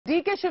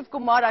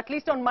Shivakumar, at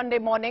least on Monday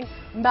morning,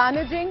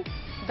 managing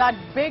that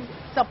big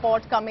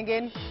support coming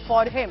in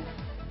for him.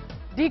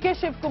 DK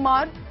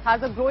Shivakumar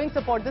has a growing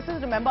support. This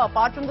is, remember,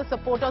 apart from the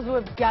supporters who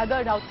have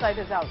gathered outside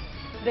his house.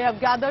 They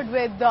have gathered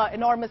with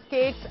enormous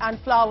cakes and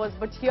flowers.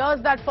 But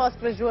here's that first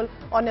visual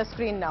on your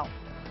screen now.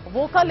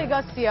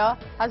 Vocaliga Seer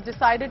has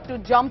decided to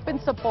jump in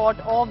support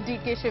of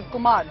DK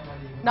Shivakumar.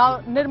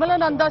 Now,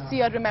 Nirmalananda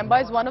Seer, remember,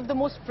 is one of the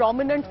most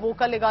prominent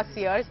Vocaliga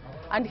Seers,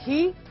 and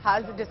he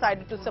has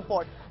decided to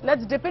support.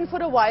 Let's dip in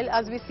for a while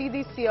as we see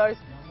these Seers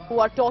who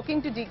are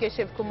talking to DK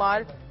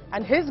Shivakumar,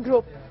 and his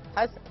group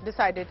has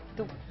decided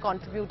to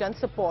contribute and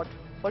support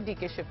for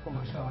DK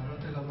Shivakumar.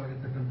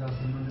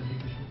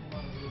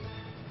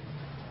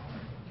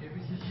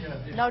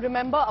 Now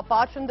remember,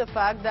 apart from the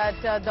fact that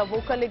the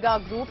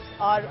Vocaliga groups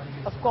are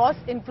of course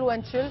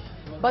influential,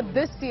 but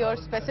this Seer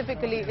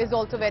specifically is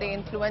also very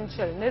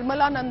influential.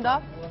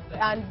 Nirmalananda,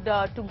 and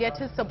to get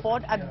his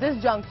support at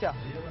this juncture.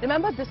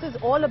 Remember, this is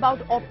all about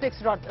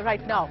optics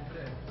right now.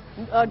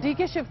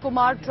 DK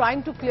Shivakumar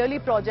trying to clearly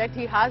project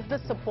he has the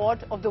support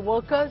of the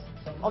workers,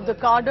 of the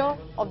cadre,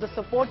 of the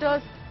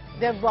supporters.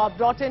 They've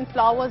brought in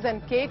flowers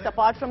and cakes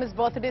apart from his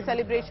birthday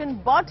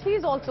celebration, but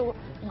he's also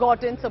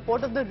got in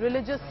support of the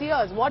religious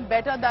seers. What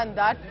better than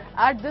that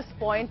at this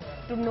point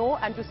to know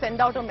and to send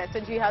out a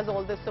message he has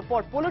all this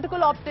support.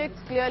 Political optics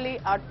clearly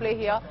at play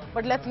here,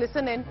 but let's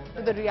listen in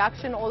to the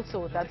reaction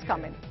also that's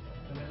coming.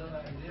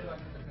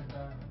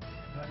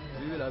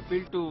 We will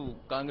appeal to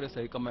Congress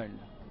High Command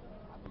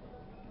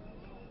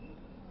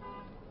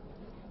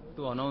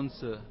to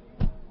announce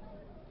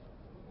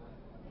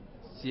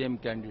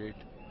CM candidate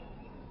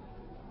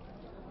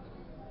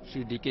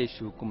Shri DK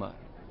Shivakumar,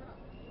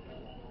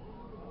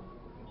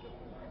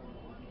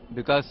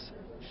 because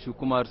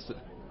Shivakumar's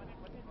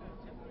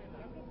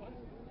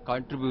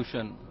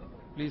contribution,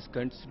 please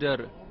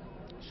consider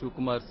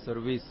Shivakumar's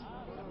service,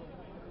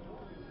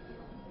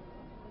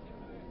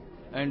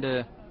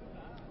 and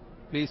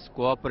please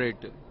cooperate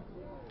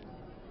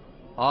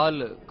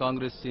all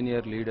Congress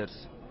senior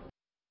leaders.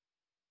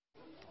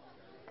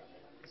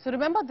 So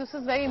remember, this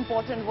is very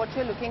important what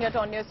you're looking at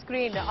on your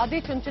screen.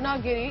 Adi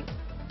Chunchanagiri,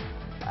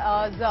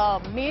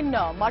 the main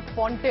Mutt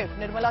Pontiff,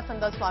 Nirmala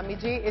Sanda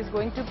Swamiji, is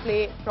going to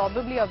play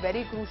probably a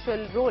very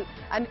crucial role.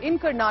 And in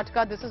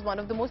Karnataka, this is one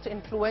of the most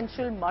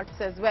influential Mutts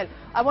as well.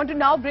 I want to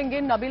now bring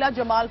in Nabila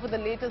Jamal for the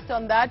latest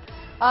on that.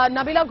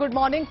 Nabila, good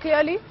morning.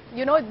 Clearly,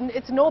 you know,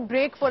 it's no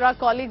break for our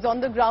colleagues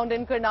on the ground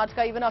in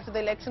Karnataka, even after the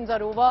elections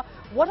are over.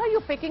 What are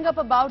you picking up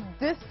about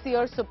this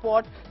Seer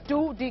support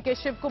to DK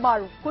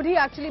Shivakumar? Could he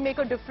actually make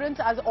a difference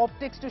as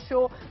optics to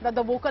show that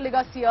the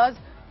Vocaliga Seers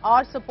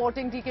are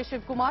supporting DK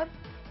Shivakumar?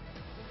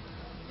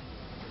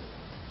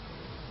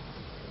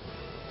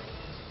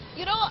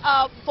 You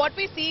know, what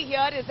we see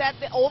here is that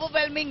the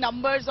overwhelming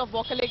numbers of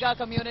Vocaliga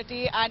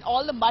community and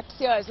all the Mutt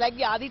Seers, like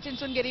the Adi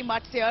Chunchanagiri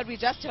Mutt Seer, we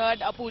just heard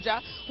Pooja,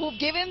 who've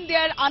given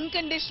their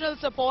unconditional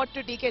support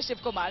to DK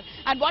Shivakumar.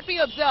 And what we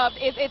observed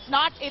is it's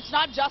not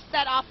just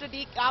that after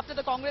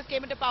the Congress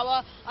came into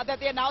power that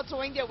they are now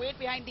throwing their weight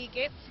behind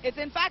DK. It's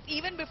in fact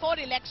even before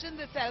elections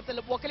itself,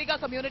 the Vocaliga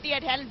community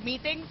had held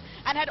meetings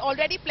and had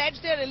already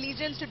pledged their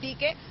allegiance to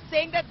DK,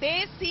 saying that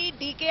they see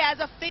DK as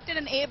a fit and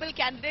an able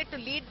candidate to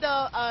lead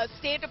the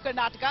state of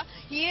Karnataka.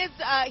 He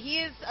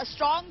is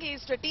strong, he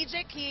is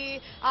strategic, he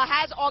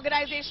has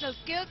organizational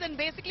skills and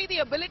basically the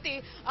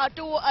ability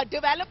to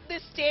develop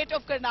this state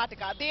of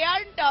Karnataka. They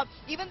aren't,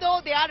 even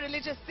though they are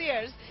religious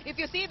seers, if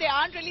you see, they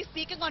aren't really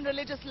speaking on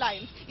religious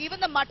lines.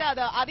 Even the Mata,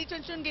 the Adi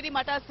Chunchanagiri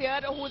Mata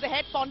Seer, who is the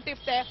head pontiff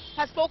there,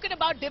 has spoken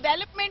about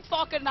development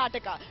for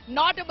Karnataka,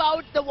 not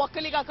about the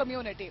Vocaliga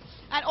community.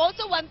 And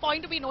also one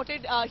point to be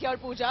noted here,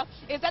 Pooja,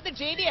 is that the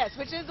JDS,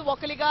 which is the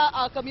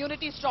Vocaliga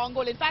community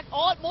stronghold, in fact,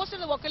 most of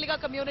the Vocaliga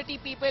community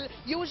people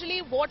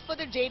usually vote for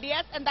the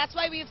JDS, and that's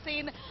why we've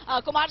seen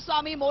Kumar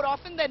Swamy more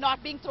often than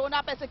not being thrown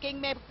up as a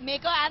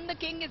kingmaker and the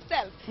king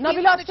itself.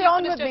 Nabila, stay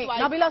on with me.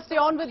 Nabila, stay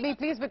on with me,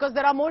 please, because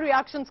there are more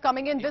reactions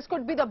coming in. This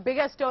could be the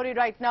biggest story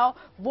right now.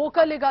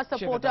 Vocaliga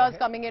supporters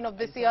coming in of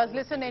this year.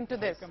 Listen into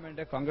this.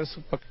 Congress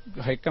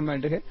High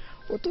Command है,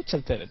 वो तो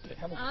चलते रहते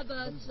हैं. अब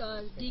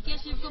DK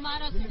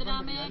Shivkumar और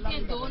सिद्धरामैया के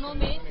दोनों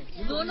में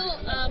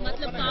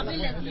मतलब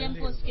काबिल है सीएम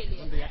पोस्ट के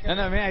लिए.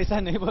 ना मैं ऐसा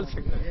नहीं बोल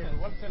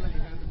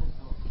सकता.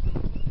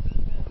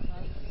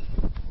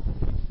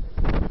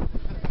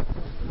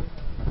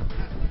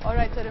 All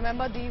right, so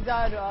remember, these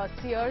are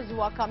seers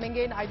who are coming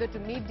in either to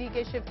meet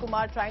DK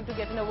Shivakumar, trying to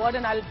get in a word,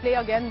 and I'll play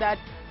again that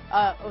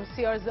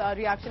seers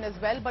reaction as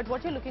well. But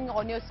what you're looking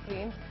on your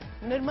screen,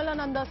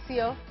 Nirmalananda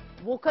Seer,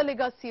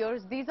 Vocaliga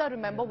Seers, these are,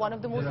 remember, one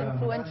of the most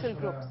influential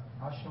groups.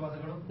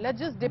 Let's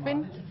just dip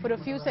in for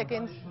a few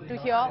seconds to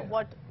hear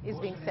what is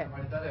being said.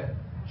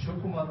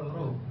 Shivakumar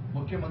ಅವರು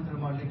ಮುಖ್ಯಮಂತ್ರಿ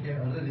ಮಾಡಲಿಕ್ಕೆ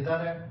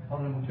ಅದರಲ್ಲಿದ್ದಾರೆ,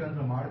 ಅವರನ್ನು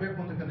ಮುಖ್ಯಮಂತ್ರಿ ಮಾಡಬೇಕು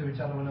ಅಂತಕ್ಕಂಥ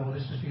ವಿಚಾರವನ್ನು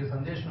ವರಿಷ್ಠರಿಗೆ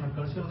ಸಂದೇಶವನ್ನು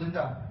ಕಳಿಸಿರೋದ್ರಿಂದ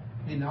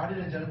ಈ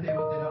ನಾಡಿನ ಜನತೆ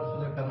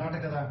ಇವತ್ತಿನ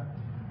ಕರ್ನಾಟಕದ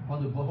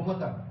ಒಂದು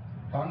ಬಹುಮತ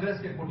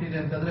ಕಾಂಗ್ರೆಸ್ಗೆ ಕೊಟ್ಟಿದೆ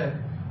ಅಂತಂದ್ರೆ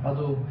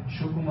ಅದು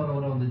ಶಿವಕುಮಾರ್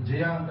ಅವರ ಒಂದು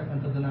ಜಯ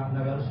ಅಂತಕ್ಕಂಥದ್ದನ್ನ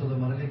ನಾವ್ಯಾರು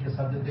ಮರಲಿಕ್ಕೆ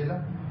ಸಾಧ್ಯತೆ ಇಲ್ಲ.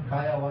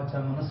 ಕಾಯ ವಾಚ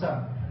ಮನಸ್ಸ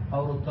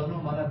ಅವರು ತನು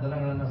ಮನ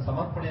ಧನಗಳನ್ನು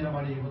ಸಮರ್ಪಣೆಯನ್ನು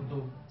ಮಾಡಿ ಇವತ್ತು.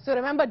 So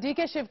remember, DK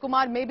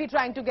Shivakumar may be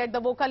trying to get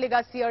the Vocaliga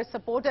Seers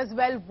support as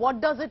well. What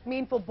does it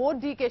mean for both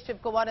DK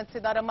Shivakumar and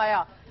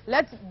Siddaramaiah?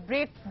 Let's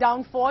break down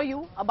for you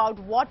about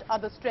what are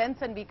the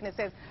strengths and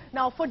weaknesses.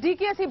 Now, for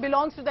DKS, he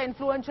belongs to the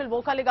influential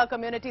Vocaliga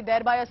community,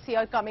 thereby a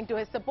seer coming to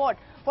his support.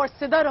 For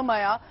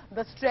Siddaramaiah,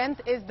 the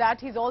strength is that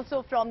he's also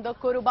from the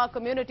Kuruba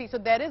community. So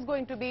there is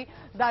going to be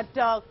that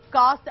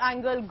caste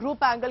angle,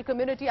 group angle,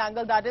 community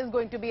angle that is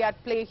going to be at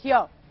play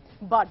here.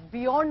 But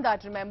beyond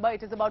that, remember,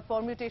 it is about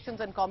permutations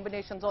and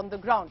combinations on the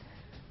ground.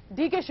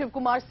 DK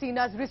Shivakumar seen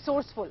as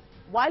resourceful.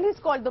 While he's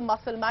called the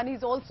muscle man,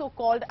 he's also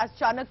called as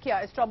Chanakya,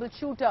 as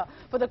troubleshooter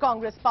for the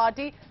Congress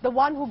party, the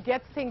one who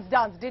gets things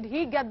done. Did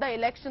he get the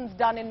elections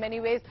done in many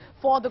ways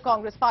for the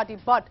Congress party?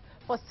 But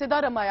for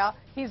Siddaramaiah,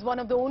 he's one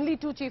of the only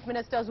two chief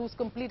ministers who's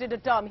completed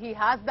a term. He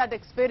has that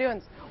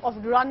experience of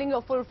running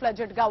a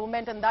full-fledged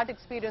government, and that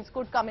experience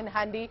could come in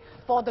handy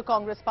for the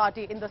Congress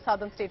party in the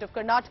southern state of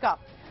Karnataka.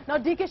 Now,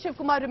 DK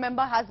Shivakumar,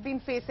 remember, has been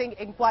facing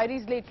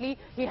inquiries lately.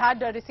 He had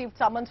received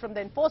summons from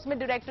the Enforcement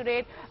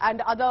Directorate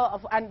and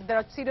there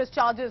are serious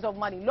charges of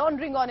money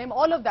laundering on him,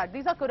 all of that.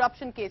 These are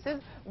corruption cases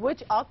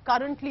which are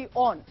currently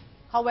on.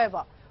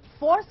 However,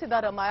 for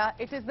Siddaramaiah,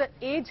 it is the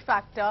age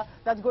factor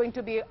that's going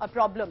to be a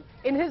problem.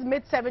 In his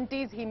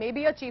mid-70s, he may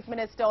be a chief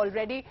minister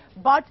already,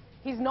 but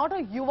he's not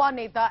a Yuva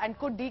Neta, and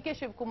could DK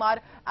Shivakumar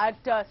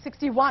at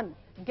 61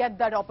 get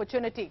that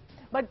opportunity?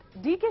 But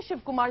DK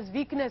Shivakumar's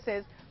weakness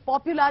is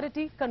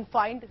popularity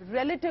confined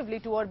relatively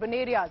to urban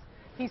areas.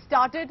 He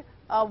started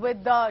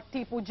with the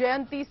Tipu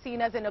Jayanti,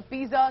 seen as an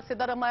appeaser.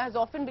 Siddaramaiah has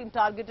often been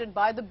targeted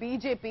by the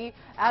BJP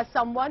as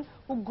someone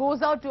who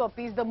goes out to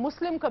appease the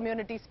Muslim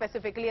community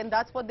specifically, and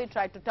that's what they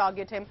tried to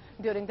target him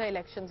during the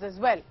elections as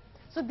well.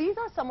 So these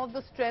are some of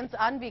the strengths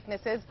and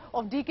weaknesses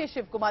of DK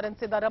Shivakumar and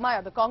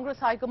Siddaramaiah. The Congress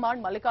High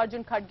Command,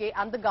 Mallikarjun Kharge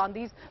and the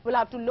Gandhis will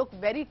have to look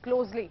very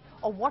closely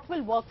on what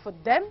will work for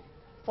them,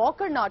 for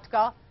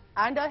Karnataka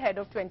and ahead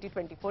of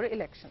 2024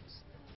 elections.